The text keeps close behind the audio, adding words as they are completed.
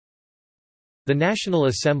The National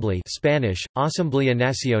Assembly Spanish, Asamblea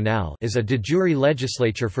Nacional is a de jure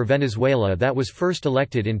legislature for Venezuela that was first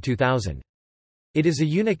elected in 2000. It is a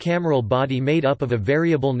unicameral body made up of a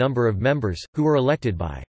variable number of members, who are elected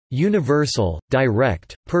by universal,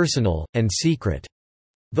 direct, personal, and secret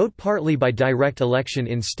vote, partly by direct election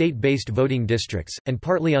in state-based voting districts, and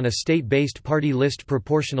partly on a state-based party list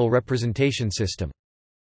proportional representation system.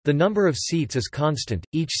 The number of seats is constant.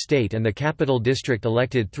 Each state and the capital district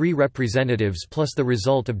elected 3 representatives plus the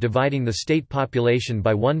result of dividing the state population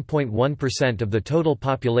by 1.1% of the total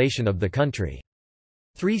population of the country.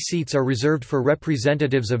 3 seats are reserved for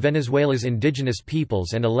representatives of Venezuela's indigenous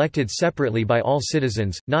peoples and elected separately by all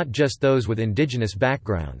citizens, not just those with indigenous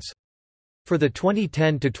backgrounds. For the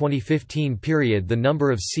 2010 to 2015 period, the number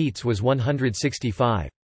of seats was 165.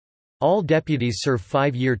 All deputies serve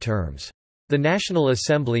 5-year terms. The National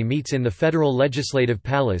Assembly meets in the Federal Legislative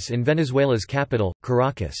Palace in Venezuela's capital,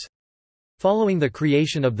 Caracas. Following the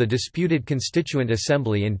creation of the disputed Constituent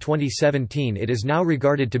Assembly in 2017, it is now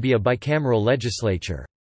regarded to be a bicameral legislature.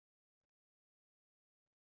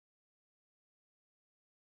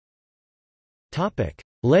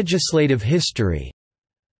 Legislative history.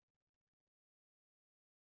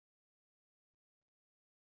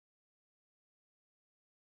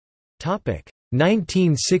 Topic: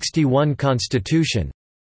 1961 Constitution.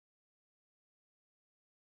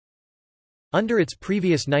 Under its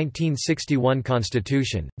previous 1961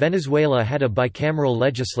 constitution, Venezuela had a bicameral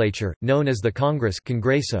legislature, known as the Congress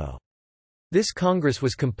Congreso. This Congress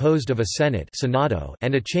was composed of a Senate Senado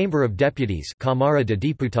and a Chamber of Deputies Cámara de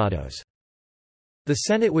Diputados. The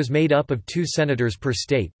Senate was made up of 2 senators per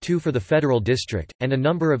state, 2 for the federal district, and a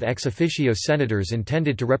number of ex officio senators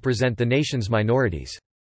intended to represent the nation's minorities.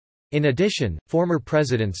 In addition, former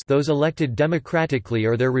presidents, those elected democratically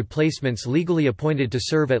or their replacements legally appointed to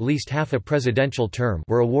serve at least half a presidential term,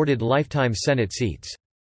 were awarded lifetime Senate seats.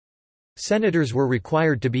 Senators were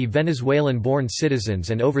required to be Venezuelan-born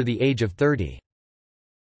citizens and over the age of 30.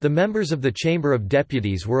 The members of the Chamber of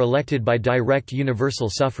Deputies were elected by direct universal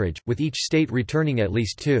suffrage, with each state returning at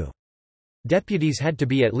least 2. Deputies had to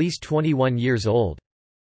be at least 21 years old.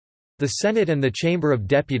 The Senate and the Chamber of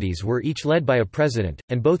Deputies were each led by a president,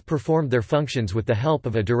 and both performed their functions with the help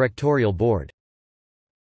of a directorial board.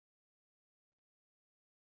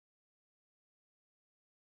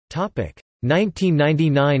 Topic: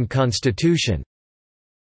 1999 Constitution.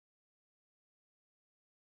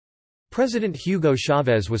 President Hugo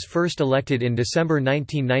Chavez was first elected in December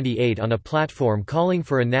 1998 on a platform calling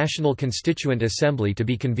for a national constituent assembly to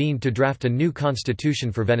be convened to draft a new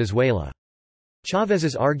constitution for Venezuela.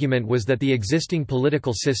 Chavez's argument was that the existing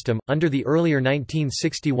political system, under the earlier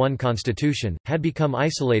 1961 constitution, had become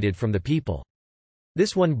isolated from the people.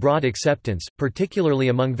 This won broad acceptance, particularly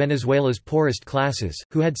among Venezuela's poorest classes,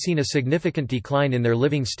 who had seen a significant decline in their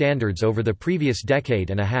living standards over the previous decade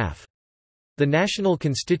and a half. The National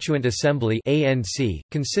Constituent Assembly (ANC),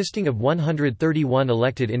 consisting of 131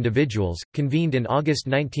 elected individuals, convened in August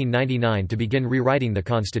 1999 to begin rewriting the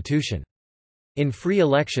constitution. In free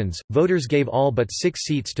elections, voters gave all but 6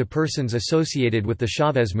 seats to persons associated with the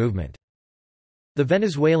Chavez movement. The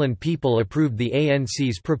Venezuelan people approved the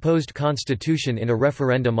ANC's proposed constitution in a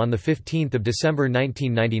referendum on 15 December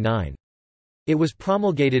 1999. It was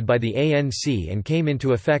promulgated by the ANC and came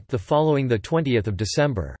into effect the following 20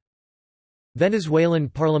 December. Venezuelan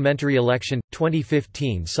parliamentary election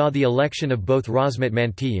 2015 saw the election of both Rosmet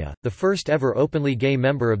Mantilla, the first ever openly gay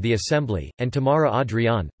member of the assembly, and Tamara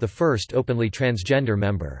Adrián, the first openly transgender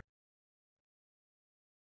member.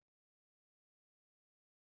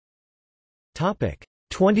 Topic: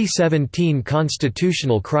 2017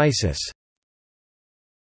 constitutional crisis.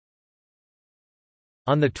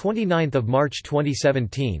 On 29 March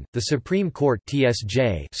 2017, the Supreme Court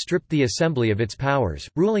 (TSJ) stripped the Assembly of its powers,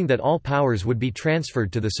 ruling that all powers would be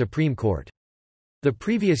transferred to the Supreme Court. The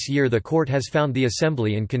previous year the court has found the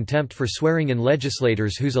Assembly in contempt for swearing in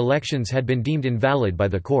legislators whose elections had been deemed invalid by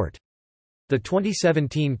the court. The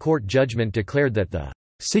 2017 court judgment declared that the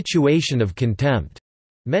situation of contempt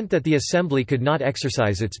meant that the Assembly could not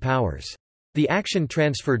exercise its powers. The action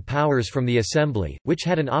transferred powers from the Assembly, which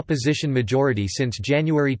had an opposition majority since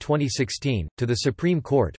January 2016, to the Supreme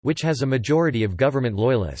Court, which has a majority of government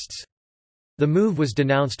loyalists. The move was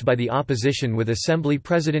denounced by the opposition, with Assembly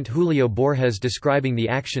President Julio Borges describing the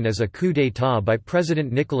action as a coup d'état by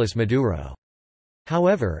President Nicolás Maduro.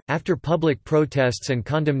 However, after public protests and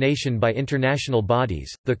condemnation by international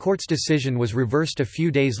bodies, the court's decision was reversed a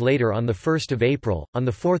few days later on 1 April. On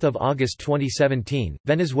 4 August 2017,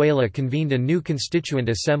 Venezuela convened a new constituent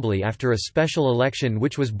assembly after a special election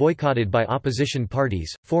which was boycotted by opposition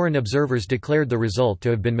parties. Foreign observers declared the result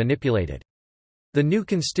to have been manipulated. The new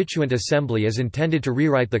Constituent Assembly is intended to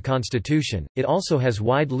rewrite the constitution. It also has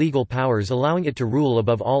wide legal powers allowing it to rule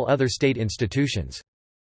above all other state institutions.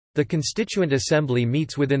 The Constituent Assembly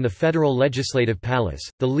meets within the Federal Legislative Palace.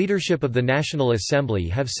 The leadership of the National Assembly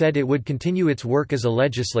have said it would continue its work as a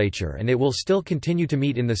legislature and it will still continue to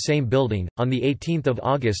meet in the same building. On 18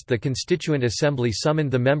 August, the Constituent Assembly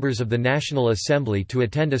summoned the members of the National Assembly to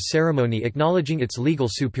attend a ceremony acknowledging its legal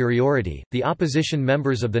superiority. The opposition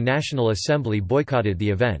members of the National Assembly boycotted the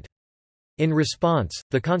event. In response,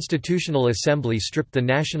 the Constitutional Assembly stripped the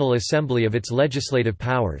National Assembly of its legislative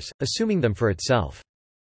powers, assuming them for itself.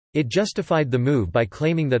 It justified the move by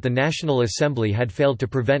claiming that the National Assembly had failed to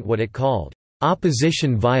prevent what it called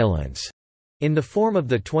opposition violence in the form of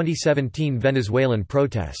the 2017 Venezuelan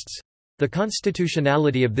protests. The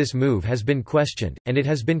constitutionality of this move has been questioned, and it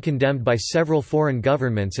has been condemned by several foreign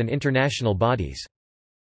governments and international bodies.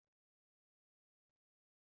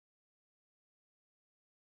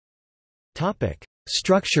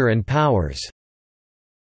 Structure and powers.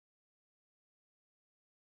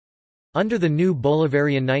 Under the new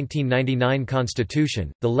Bolivarian 1999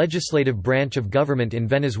 constitution, the legislative branch of government in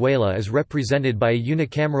Venezuela is represented by a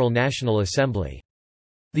unicameral National Assembly.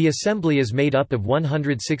 The assembly is made up of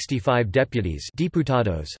 165 deputies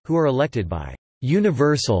diputados, who are elected by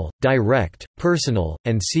universal, direct, personal,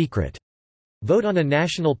 and secret vote on a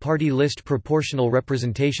national party list proportional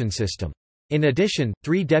representation system. In addition,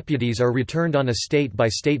 3 deputies are returned on a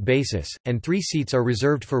state-by-state basis, and 3 seats are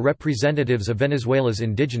reserved for representatives of Venezuela's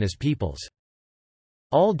indigenous peoples.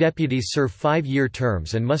 All deputies serve 5-year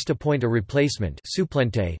terms and must appoint a replacement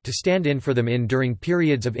suplente to stand in for them during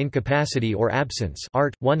periods of incapacity or absence.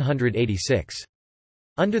 Art. 186.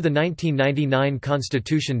 Under the 1999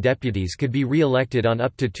 Constitution, deputies could be re-elected on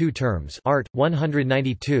up to 2 terms. Art.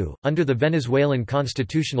 192. Under the Venezuelan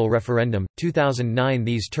constitutional referendum, 2009,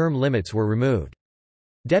 these term limits were removed.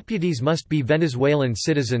 Deputies must be Venezuelan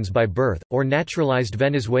citizens by birth, or naturalized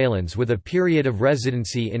Venezuelans with a period of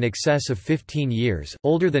residency in excess of 15 years,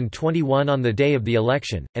 older than 21 on the day of the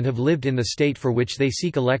election, and have lived in the state for which they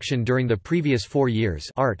seek election during the previous 4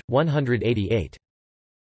 years. Art. 188.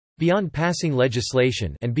 Beyond passing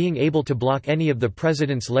legislation and being able to block any of the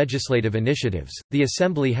President's legislative initiatives, the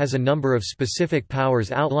Assembly has a number of specific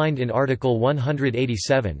powers outlined in Article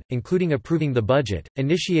 187, including approving the budget,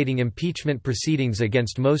 initiating impeachment proceedings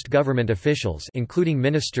against most government officials including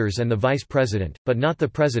ministers and the Vice President, but not the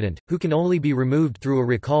President, who can only be removed through a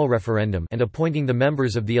recall referendum, and appointing the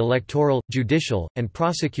members of the electoral, judicial, and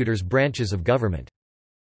prosecutors branches of government.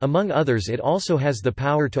 Among others, it also has the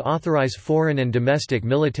power to authorize foreign and domestic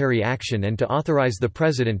military action and to authorize the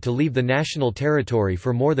President to leave the national territory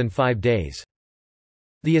for more than 5 days.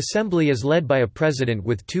 The Assembly is led by a President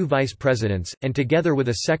with 2 Vice Presidents, and together with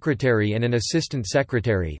a Secretary and an Assistant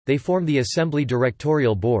Secretary, they form the Assembly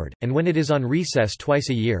Directorial Board, and when it is on recess twice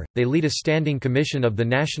a year, they lead a standing commission of the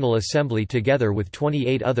National Assembly together with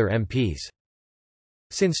 28 other MPs.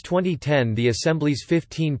 Since 2010, the Assembly's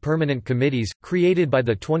 15 permanent committees, created by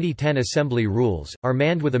the 2010 Assembly rules, are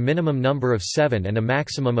manned with a minimum number of 7 and a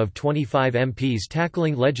maximum of 25 MPs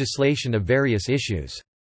tackling legislation of various issues.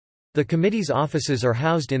 The committee's offices are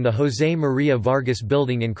housed in the José María Vargas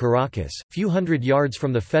building in Caracas, few hundred yards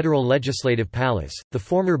from the Federal Legislative Palace. The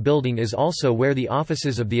former building is also where the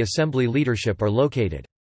offices of the Assembly leadership are located.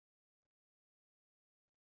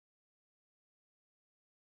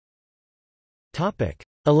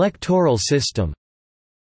 Electoral system.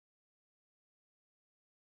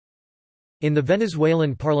 In the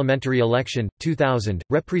Venezuelan parliamentary election, 2000,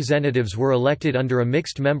 representatives were elected under a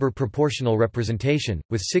mixed-member proportional representation,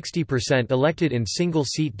 with 60% elected in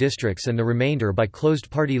single-seat districts and the remainder by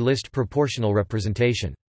closed-party list proportional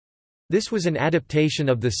representation. This was an adaptation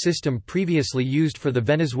of the system previously used for the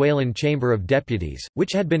Venezuelan Chamber of Deputies,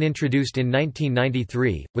 which had been introduced in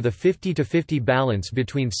 1993, with a 50-50 balance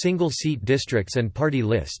between single-seat districts and party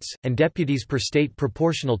lists, and deputies per state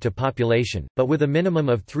proportional to population, but with a minimum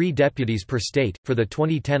of 3 deputies per state. For the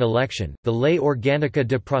 2010 election, the Ley Orgánica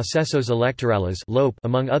de Procesos Electorales (LOP),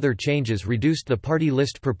 among other changes, reduced the party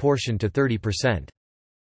list proportion to 30%.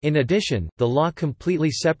 In addition, the law completely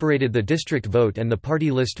separated the district vote and the party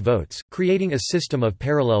list votes, creating a system of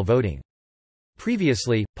parallel voting.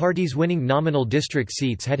 Previously, parties winning nominal district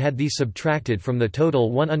seats had these subtracted from the total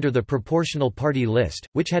won under the proportional party list,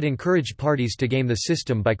 which had encouraged parties to game the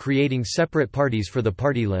system by creating separate parties for the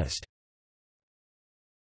party list.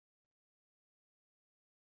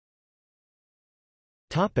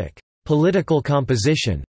 Political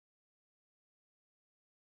composition.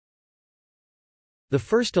 The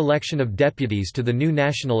first election of deputies to the new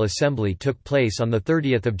National Assembly took place on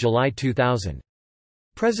 30 July 2000.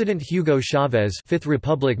 President Hugo Chavez Fifth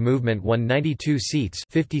Republic movement won 92 seats,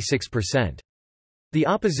 56%. The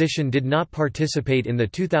opposition did not participate in the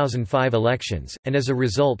 2005 elections, and as a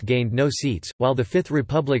result gained no seats, while the Fifth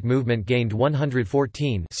Republic movement gained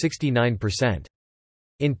 114, 69%.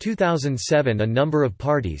 In 2007 a number of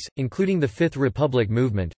parties, including the Fifth Republic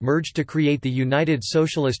movement, merged to create the United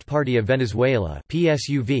Socialist Party of Venezuela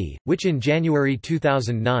 (PSUV), which in January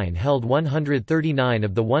 2009 held 139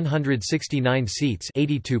 of the 169 seats,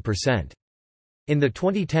 82%. In the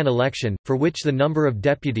 2010 election, for which the number of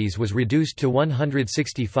deputies was reduced to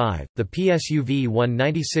 165, the PSUV won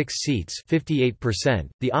 96 seats, 58%.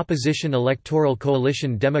 The opposition Electoral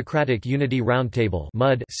Coalition Democratic Unity Roundtable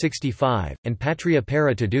 (MUD) 65, and Patria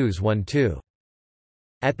para Todos won 2.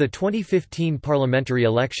 At the 2015 parliamentary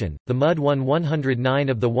election, the MUD won 109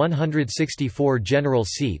 of the 164 general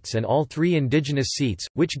seats and all 3 indigenous seats,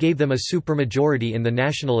 which gave them a supermajority in the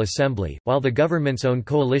National Assembly, while the government's own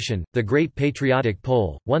coalition, the Great Patriotic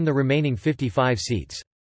Pole, won the remaining 55 seats.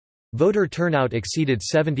 Voter turnout exceeded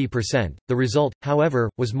 70%. The result, however,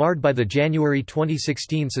 was marred by the January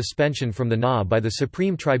 2016 suspension from the NA by the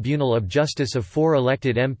Supreme Tribunal of Justice of 4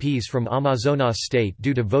 elected MPs from Amazonas state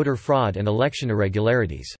due to voter fraud and election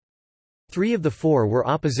irregularities. 3 of the 4 were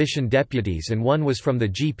opposition deputies and 1 was from the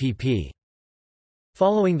GPP.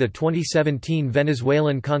 Following the 2017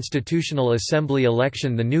 Venezuelan Constitutional Assembly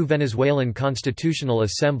election, the new Venezuelan Constitutional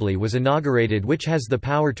Assembly was inaugurated, which has the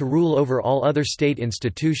power to rule over all other state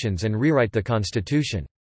institutions and rewrite the constitution.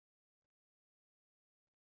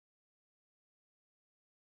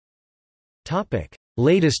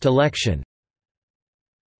 Latest election.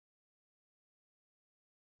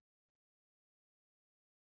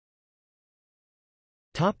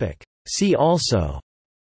 See also: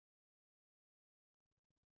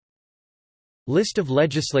 List of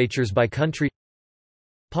legislatures by country,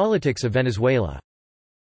 Politics of Venezuela.